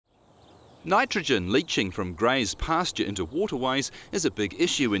Nitrogen leaching from grazed pasture into waterways is a big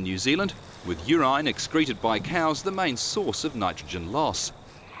issue in New Zealand, with urine excreted by cows the main source of nitrogen loss.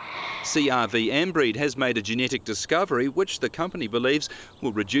 CRV Ambreed has made a genetic discovery which the company believes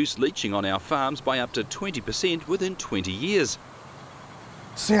will reduce leaching on our farms by up to 20% within 20 years.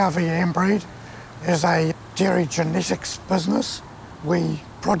 CRV Ambreed is a dairy genetics business. We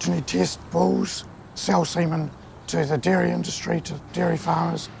progeny test bulls, sell semen to the dairy industry, to dairy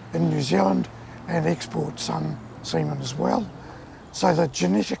farmers in New Zealand, and export some semen as well. So the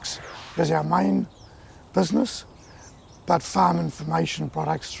genetics is our main business, but farm information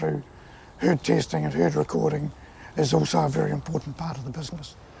products through herd testing and herd recording is also a very important part of the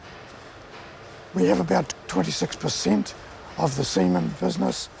business. We have about 26% of the semen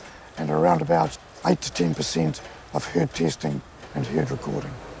business and around about 8 to 10% of herd testing and herd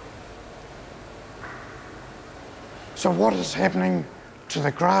recording. So what is happening to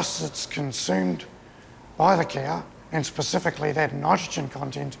the grass that's consumed by the cow, and specifically that nitrogen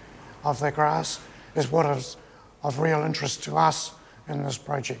content of the grass, is what is of real interest to us in this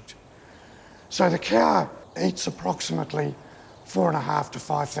project. So the cow eats approximately 4,500 to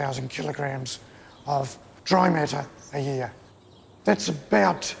 5,000 kilograms of dry matter a year. That's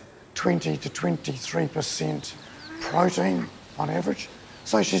about 20 to 23% protein on average.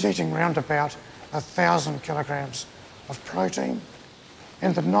 So she's eating around about 1,000 kilograms of protein,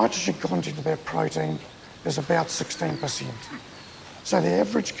 and the nitrogen content of that protein is about 16%. So the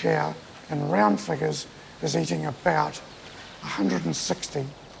average cow, in round figures, is eating about 160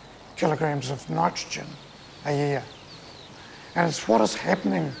 kilograms of nitrogen a year. And it's what is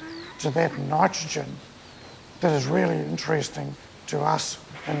happening to that nitrogen that is really interesting to us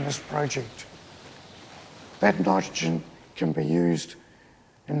in this project. That nitrogen can be used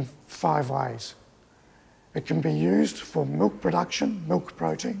in 5 ways. It can be used for milk production, milk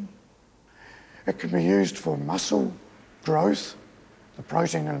protein. It can be used for muscle growth, the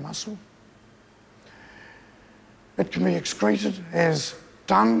protein in muscle. It can be excreted as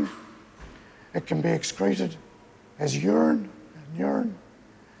dung. It can be excreted as urine,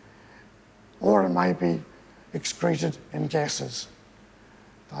 or it may be excreted in gases,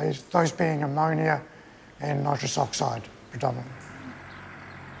 those being ammonia and nitrous oxide predominantly.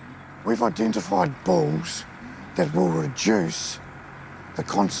 We've identified bulls that will reduce the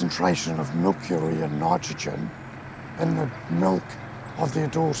concentration of milk urea nitrogen in the milk of their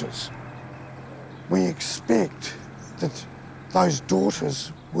daughters. We expect that those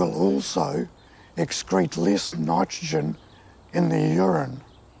daughters will also excrete less nitrogen in their urine.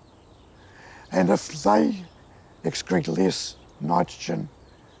 And if they excrete less nitrogen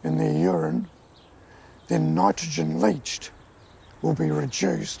in their urine, then nitrogen leached will be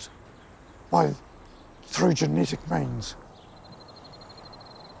reduced through genetic means.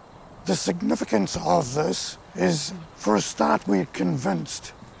 The significance of this is, for a start, we're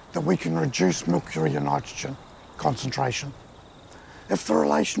convinced that we can reduce milk urea nitrogen concentration. If the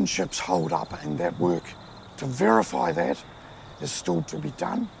relationships hold up, and that work to verify that is still to be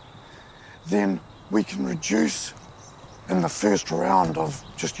done, then we can reduce, in the first round of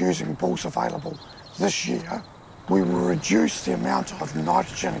just using bulls available this year, we will reduce the amount of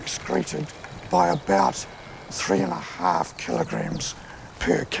nitrogen excreted by about 3.5 kilograms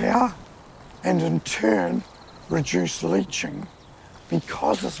per cow, and in turn reduce leaching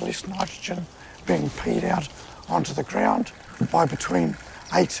because there's less nitrogen being peed out onto the ground by between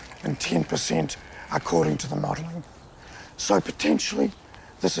 8 and 10% according to the modelling. So potentially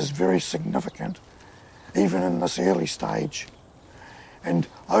this is very significant even in this early stage, and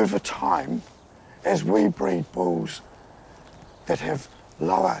over time, as we breed bulls that have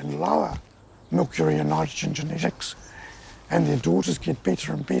lower and lower milk urea nitrogen genetics and their daughters get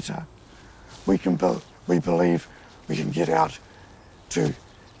better and better, we believe we can get out to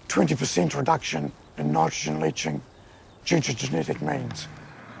 20% reduction in nitrogen leaching due to genetic means.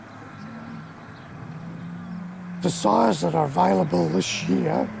 The sires that are available this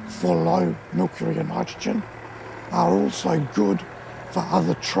year for low milk urea nitrogen are also good for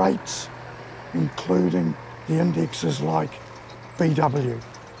other traits, including the indexes like BW.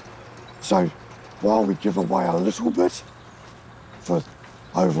 So while we give away a little bit for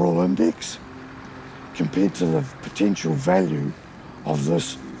overall index, compared to the potential value of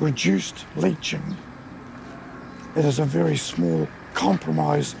this reduced leaching, it is a very small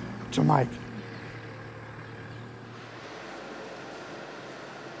compromise to make.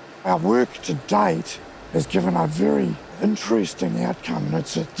 Our work to date has given a very interesting outcome, and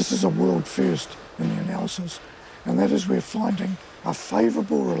this is a world first in the analysis, and that is we're finding a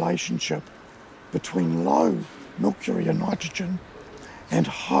favourable relationship between low milk urea nitrogen and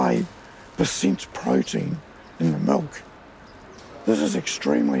high protein in the milk. This is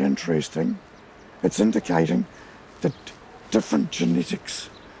extremely interesting. It's indicating that different genetics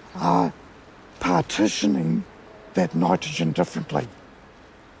are partitioning that nitrogen differently.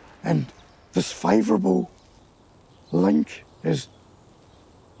 And this favourable link is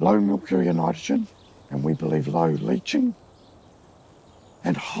low milk urea nitrogen, and we believe low leaching,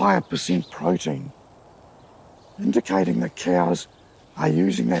 and higher percent protein, indicating that cows are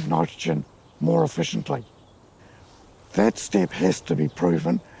using that nitrogen more efficiently. That step has to be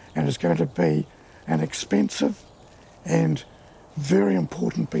proven and is going to be an expensive and very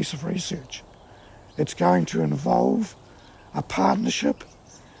important piece of research. It's going to involve a partnership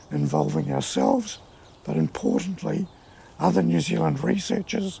involving ourselves, but importantly, other New Zealand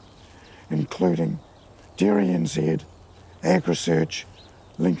researchers, including Dairy NZ, AgResearch,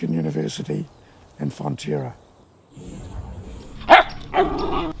 Lincoln University and Fonterra.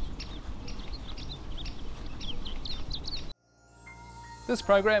 This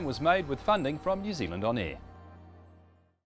program was made with funding from New Zealand On Air.